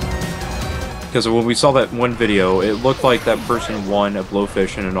 Because when we saw that one video, it looked like that person won a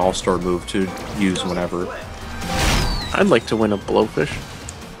blowfish and an all-star move to use whenever. I'd like to win a blowfish.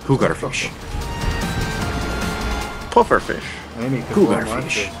 Cougarfish. Pufferfish.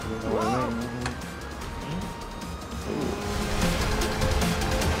 Cougarfish.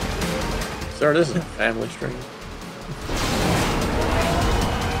 Sir, this is a family stream.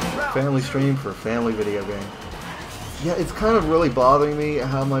 Family stream for a family video game. Yeah, it's kind of really bothering me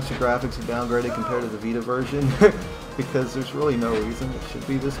how much the graphics are downgraded compared to the Vita version. because there's really no reason it should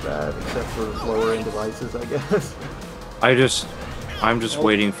be this bad, except for lower-end devices, I guess. I'm just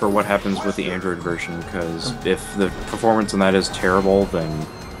waiting for what happens with the Android version, because if the performance on that is terrible, then...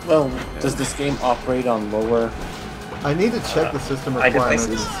 Well, does this game operate on lower... I need to check the system requirements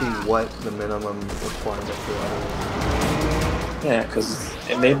and see what the minimum requirement for that is. Yeah, because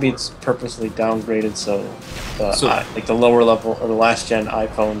maybe it's purposely downgraded so like the lower level or the last gen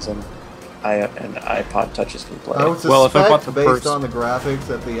iPhones and iPod touches can play. I would suspect, based on the graphics,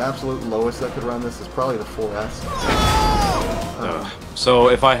 that the absolute lowest that could run this is probably the 4S. So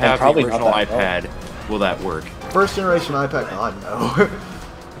if I have the original iPad, will that work? First generation iPad, God no.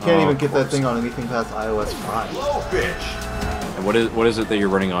 You can't even get that thing on anything past iOS 5. And what is it that you're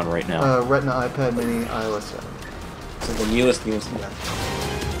running on right now? Retina iPad Mini iOS 7. So the newest one.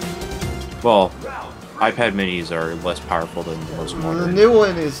 Well, iPad Minis are less powerful than the most modern. The new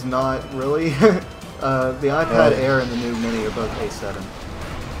one is not really. The iPad Air and the new Mini are both A7.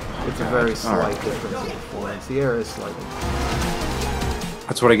 It's a very slight difference in performance. The Air is slightly.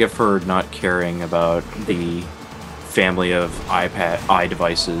 That's what I get for not caring about the family of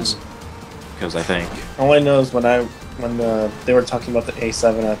iDevices, because I think all I know is when they were talking about the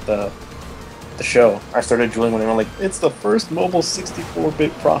A7 at the show, I started drooling when they were like, "It's the first mobile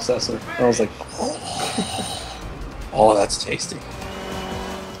 64-bit processor," and I was like, "Oh, that's tasty."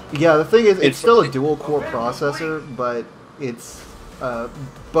 Yeah, the thing is, it's still a dual-core processor, but it's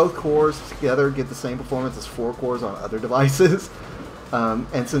both cores together get the same performance as 4 cores on other devices.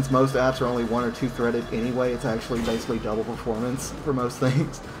 And since most apps are only 1 or 2 threaded anyway, it's actually basically double performance for most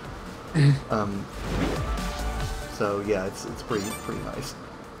things. So yeah, it's pretty nice.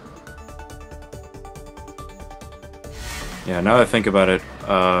 Yeah, now that I think about it,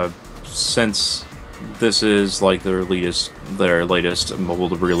 since this is like their latest mobile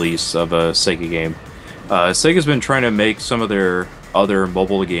release of a Sega game, Sega's been trying to make some of their other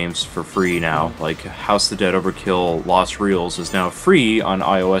mobile games for free now, like House of the Dead Overkill Lost Reels is now free on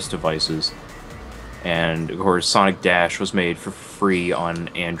iOS devices, and of course Sonic Dash was made for free on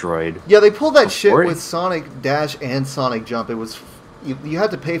Android. Yeah, they pulled that shit with Sonic Dash and Sonic Jump. It was you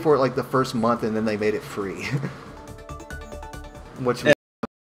had to pay for it like the first month, and then they made it free. Which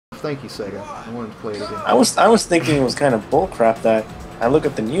thank you, Sega. I wanted to play it again. I was thinking it was kind of bullcrap that I look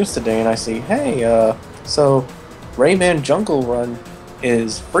at the news today and I see, hey, so Rayman Jungle Run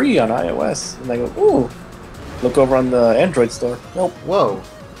is free on iOS, and I go, ooh, look over on the Android store. Nope. Whoa.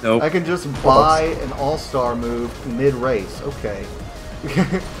 Nope. I can just buy an all-star move mid-race. Okay.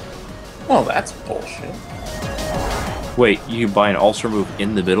 Well, that's bullshit. Wait, you buy an all-star move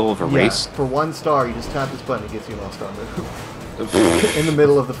in the middle of a race? For 1 star, you just tap this button, it gets you an all-star move. In the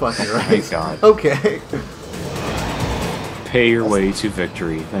middle of the fucking race. Thank God. Okay. Pay your way to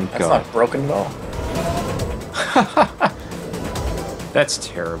victory. Thank God. That's not broken at all. That's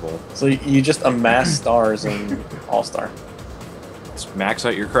terrible. So you just amass stars in All-Star. Just max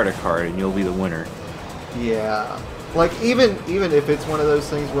out your credit card and you'll be the winner. Yeah. Like, even if it's one of those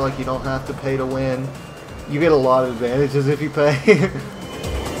things where, like, you don't have to pay to win, you get a lot of advantages if you pay.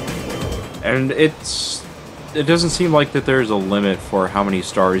 And it doesn't seem like that there's a limit for how many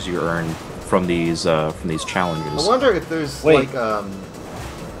stars you earn from these challenges. I wonder if there's,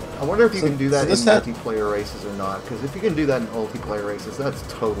 I wonder if you can do that in multiplayer races or not, because if you can do that in multiplayer races, that's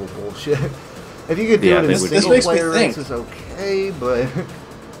total bullshit. If you could do it in single-player races, okay, but...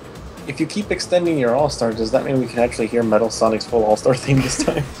 If you keep extending your All-Star, does that mean we can actually hear Metal Sonic's full All-Star theme this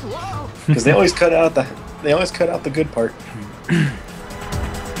time? Because they always cut out the good part.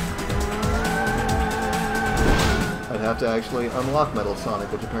 I'd have to actually unlock Metal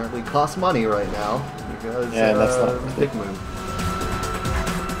Sonic, which apparently costs money right now, because that's not a big move.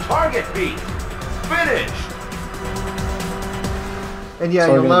 Target beat! Finish! And yeah,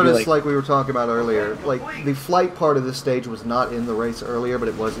 you'll notice, like we were talking about earlier, like, the flight part of this stage was not in the race earlier, but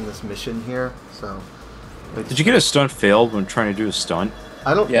it was in this mission here, so... Did you get a stunt failed when trying to do a stunt?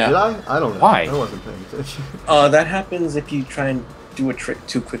 I don't... Yeah. Did I? I don't know. Why? I wasn't paying attention. That happens if you try and do a trick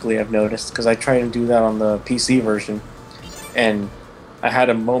too quickly, I've noticed, because I tried to do that on the PC version, and I had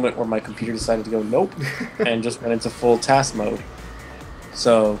a moment where my computer decided to go, nope, and just went into full task mode.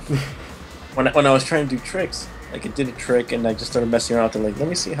 So, when I was trying to do tricks, like, it did a trick, and I just started messing around with it, like, let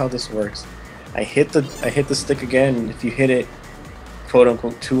me see how this works. I hit the stick again, and if you hit it,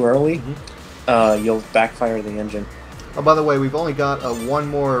 quote-unquote, too early, you'll backfire the engine. Oh, by the way, we've only got one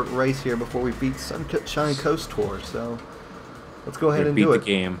more race here before we beat Sunshine Coast Tour, so let's go ahead and do it. Beat the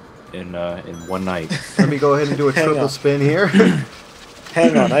game in one night. Let me go ahead and do a triple spin here.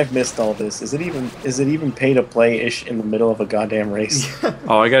 Hang on, I've missed all this. Is it even pay to play-ish in the middle of a goddamn race?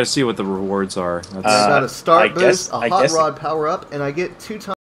 Oh, I gotta see what the rewards are. I got a start boost, a hot rod power up, and I get 2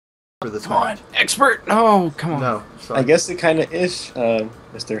 times for this one. Expert! No, come on. No, sorry. I guess it kind of ish,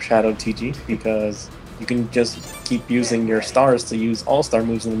 Mr. Shadow TG, because you can just keep using your stars to use all-star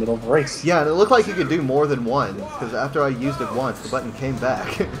moves in the middle of a race. Yeah, and it looked like you could do more than one, because after I used it once, the button came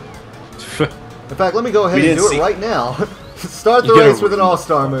back. In fact, let me go ahead and do it right now. Start the race with an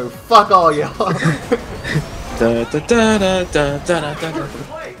all-star move. Fuck all y'all.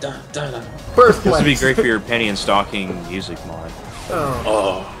 First place. This would be great for your penny and stocking music mod.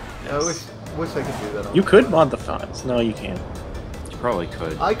 Oh. Yes. I wish I could do that. You could mod the fonts. No, you can't. You probably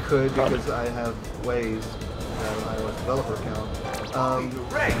could. I could because I have ways to have an iOS developer account. And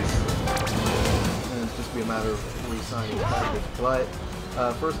it'd just be a matter of re-signing the package. But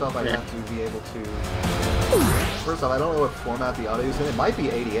first off, I have to be able to. First off, I don't know what format the audio is in. It might be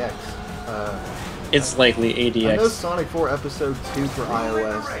ADX. It's likely ADX. I know Sonic 4 Episode 2 for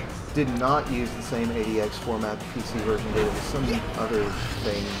iOS did not use the same ADX format the PC version did. It was some other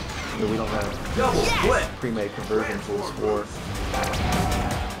thing that we don't have pre-made conversion tools for.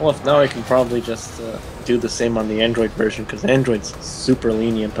 Well, if now I can probably just do the same on the Android version, because Android's super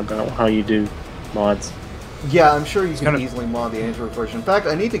lenient about how you do mods. Yeah, I'm sure you can easily mod the Android version. In fact,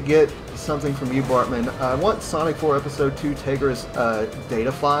 I need to get something from you, Bartman. I want Sonic 4 Episode 2 Tegra's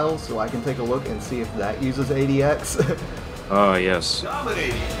data file so I can take a look and see if that uses ADX. Oh, yes.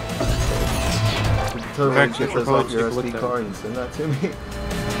 Totally get those off your SD card and send that to me.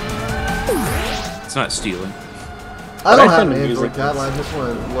 It's not stealing. I don't have an Android tablet, I just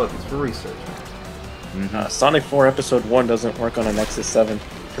want to look. It's for research. Sonic 4 Episode 1 doesn't work on a Nexus 7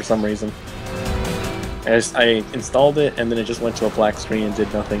 for some reason. I installed it, and then it just went to a black screen and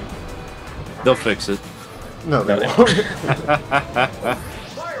did nothing. They'll fix it. No, they won't.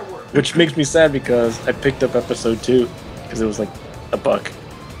 Which makes me sad because I picked up Episode 2 because it was like $1.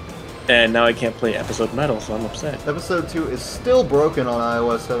 And now I can't play Episode Metal, so I'm upset. Episode 2 is still broken on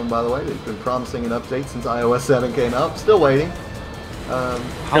iOS 7, by the way. They've been promising an update since iOS 7 came out. Still waiting.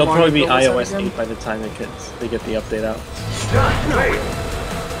 It'll probably be iOS 8 by the time they get the update out. God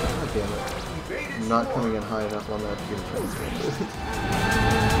damn it. I'm not coming in high enough on that to get a transfer.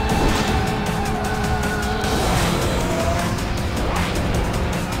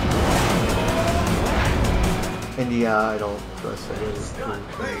 And yeah, I don't trust Sega,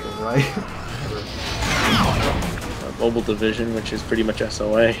 right? Mobile Division, which is pretty much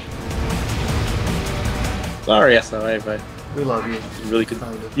SOA. Sorry, SOA, but we love you.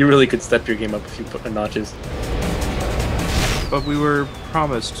 You really could step your game up if you put in notches. But we were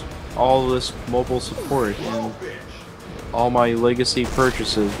promised all this mobile support, and all my legacy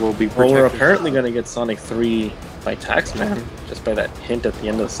purchases will be protected. Well, we're apparently going to get Sonic 3 by Taxman, just by that hint at the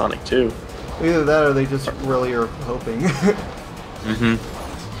end of Sonic 2. Either that or they just really are hoping.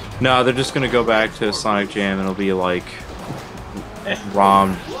 No, they're just going to go back to Sonic Jam and it'll be like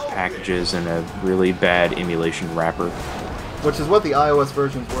ROM packages and a really bad emulation wrapper. Which is what the iOS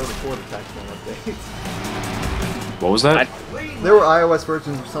versions were before the Taxman updates. What was that? There were iOS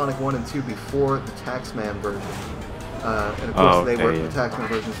versions of Sonic 1 and 2 before the Taxman version. And of course, the Taxman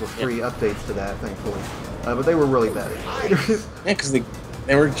versions were free updates to that, thankfully. But they were really bad. Yeah, because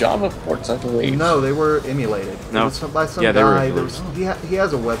they were Java ports, I believe. No, they were emulated. No. It was by some guy. He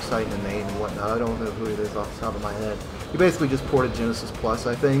has a website and a name and whatnot. I don't know who it is off the top of my head. He basically just ported Genesis Plus,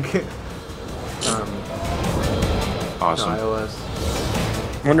 I think. Awesome. To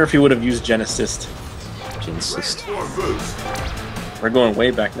iOS. I wonder if he would have used Genesis. We're going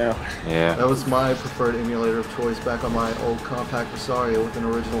way back now. Yeah. That was my preferred emulator of choice back on my old compact Rosario with an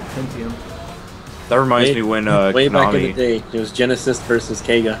original Pentium. That reminds me when way Konami, back in the day, it was Genesis versus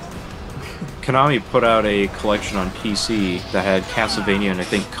Sega. Konami put out a collection on PC that had Castlevania and I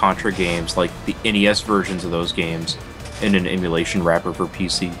think Contra games, like the NES versions of those games, in an emulation wrapper for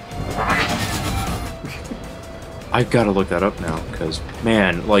PC. I've got to look that up now, because,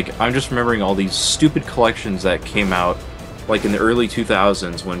 man, like, I'm just remembering all these stupid collections that came out, like, in the early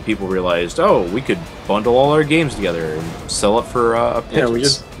 2000s when people realized, oh, we could bundle all our games together and sell it for a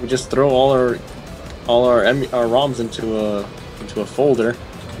pittance. Yeah, we just throw all our ROMs into a folder.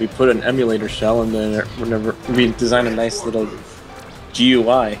 We put an emulator shell, and then whenever we design a nice little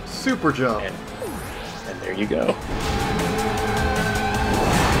GUI. Super jump. And there you go.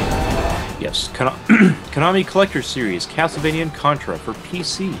 Yes, Konami Collector Series, Castlevania and Contra for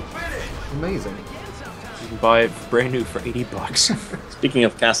PC. Amazing. You can buy it brand new for $80. Speaking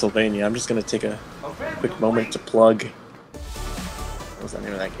of Castlevania, I'm just going to take a quick moment to plug. What was the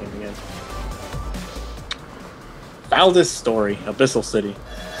name of that game again? Foulest Story, Abyssal City.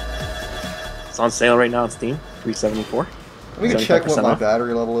 It's on sale right now on Steam, $374. Let me check what my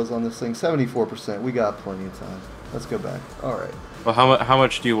battery level is on this thing. 74%. We got plenty of time. Let's go back. All right. Well, how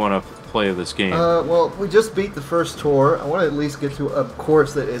much do you want to play of this game? Well, we just beat the first tour. I want to at least get to a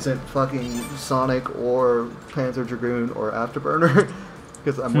course that isn't fucking Sonic or Panzer Dragoon or Afterburner,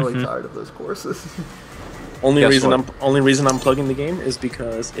 because I'm really tired of those courses. Only reason I'm plugging the game is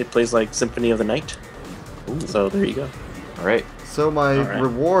because it plays like Symphony of the Night. Ooh. So there you go. All right. So my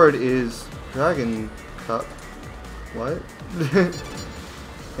reward is Dragon Cup. What?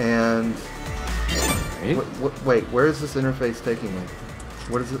 And wait, where is this interface taking me?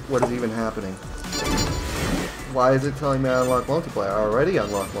 What is even happening? Why is it telling me I unlock multiplayer? I already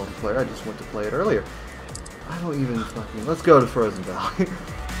unlocked multiplayer. I just went to play it earlier. I don't even fucking... Let's go to Frozen Valley.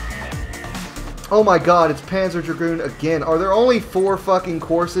 Oh my god, it's Panzer Dragoon again. Are there only 4 fucking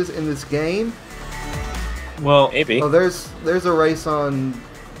courses in this game? Well, maybe. Oh, there's a race on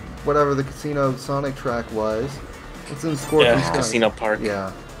whatever the Casino Sonic track was. It's in Scorpion. Yeah, Casino Park.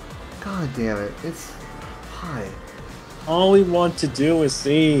 Yeah. God damn it. It's... Why? All we want to do is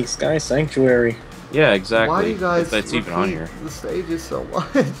see Sky Sanctuary. Yeah, exactly. Why do you guys that's even on here? The stages so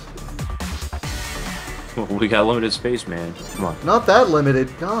much. Well, we got limited space, man. Come on. Not that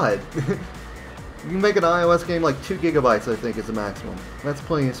limited. God. You can make an iOS game like 2 gigabytes, I think, is the maximum. That's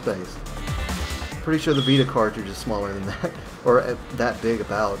plenty of space. Pretty sure the Vita cartridge is smaller than that. Or that big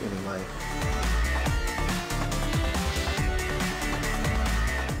about, anyway.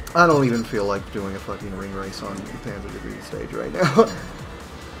 I don't even feel like doing a fucking ring race on the Panzer Dragoon stage right now.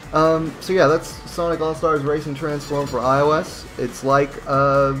 So yeah, that's Sonic All-Stars Racing Transform for iOS. It's like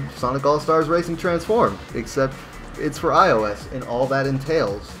Sonic All-Stars Racing Transform, except it's for iOS, and all that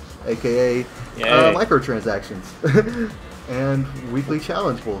entails, aka microtransactions, and weekly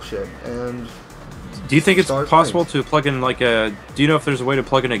challenge bullshit, and... Do you think it's possible to plug in like a... Do you know if there's a way to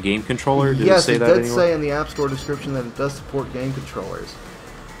plug in a game controller? Did yes, it say that did anywhere? say in the App Store description that it does support game controllers.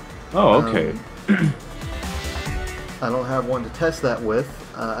 Oh, okay. I don't have one to test that with.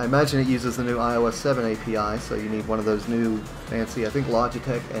 I imagine it uses the new iOS 7 API, so you need one of those new fancy... I think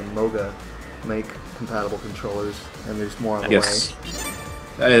Logitech and Moga make compatible controllers, and there's more on the way.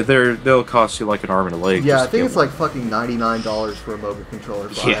 They'll cost you like an arm and a leg. Yeah, I think it's like fucking $99 for a Moga controller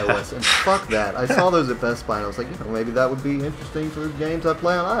for iOS, and fuck that. I saw those at Best Buy, and I was like, maybe that would be interesting for games I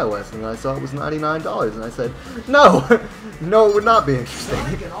play on iOS, and I saw it was $99, and I said, no! No, it would not be interesting.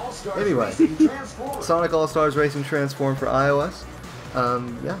 Anyway, Sonic All-Stars Racing Transform for iOS.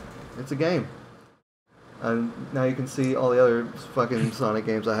 Yeah, it's a game. And now you can see all the other fucking Sonic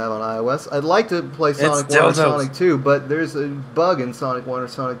games I have on iOS. I'd like to play Sonic 1 or Sonic 2, but there's a bug in Sonic 1 or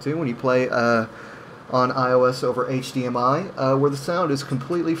Sonic 2 when you play on iOS over HDMI, where the sound is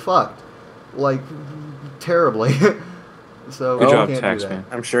completely fucked. Like, terribly. So good job, can't do that.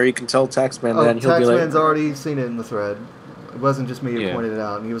 I'm sure you can tell Taxman then. He'll be like... Taxman's already seen it in the thread. It wasn't just me who pointed it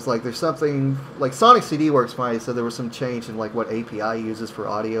out. And he was like, there's something... Like, Sonic CD works fine. He said there was some change in, like, what API uses for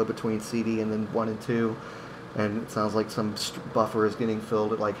audio between CD and then 1 and 2. And it sounds like some buffer is getting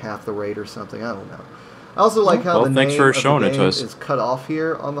filled at, like, half the rate or something. I don't know. I also like how the name of the game is cut off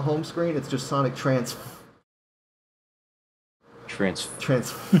here on the home screen. It's just Sonic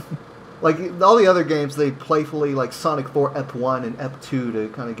Like, all the other games, they playfully, like, Sonic 4 Ep 1 and Ep 2 to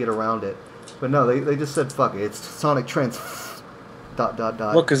kind of get around it. But no, they just said, fuck it, it's Sonic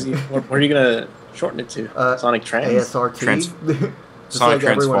Well, because what are you going to shorten it to? Sonic Trans? ASRT? Just Sonic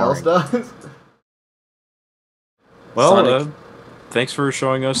like everyone else does. Well, thanks for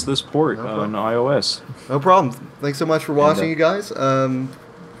showing us this port on iOS. No problem. Thanks so much for watching, you guys.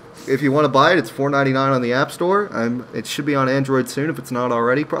 If you want to buy it, it's $4.99 on the App Store. It should be on Android soon if it's not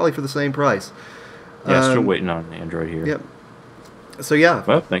already, probably for the same price. Yeah, still waiting on Android here. Yep. So yeah,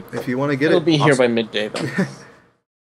 well, if you want to get it'll be here by midday, though.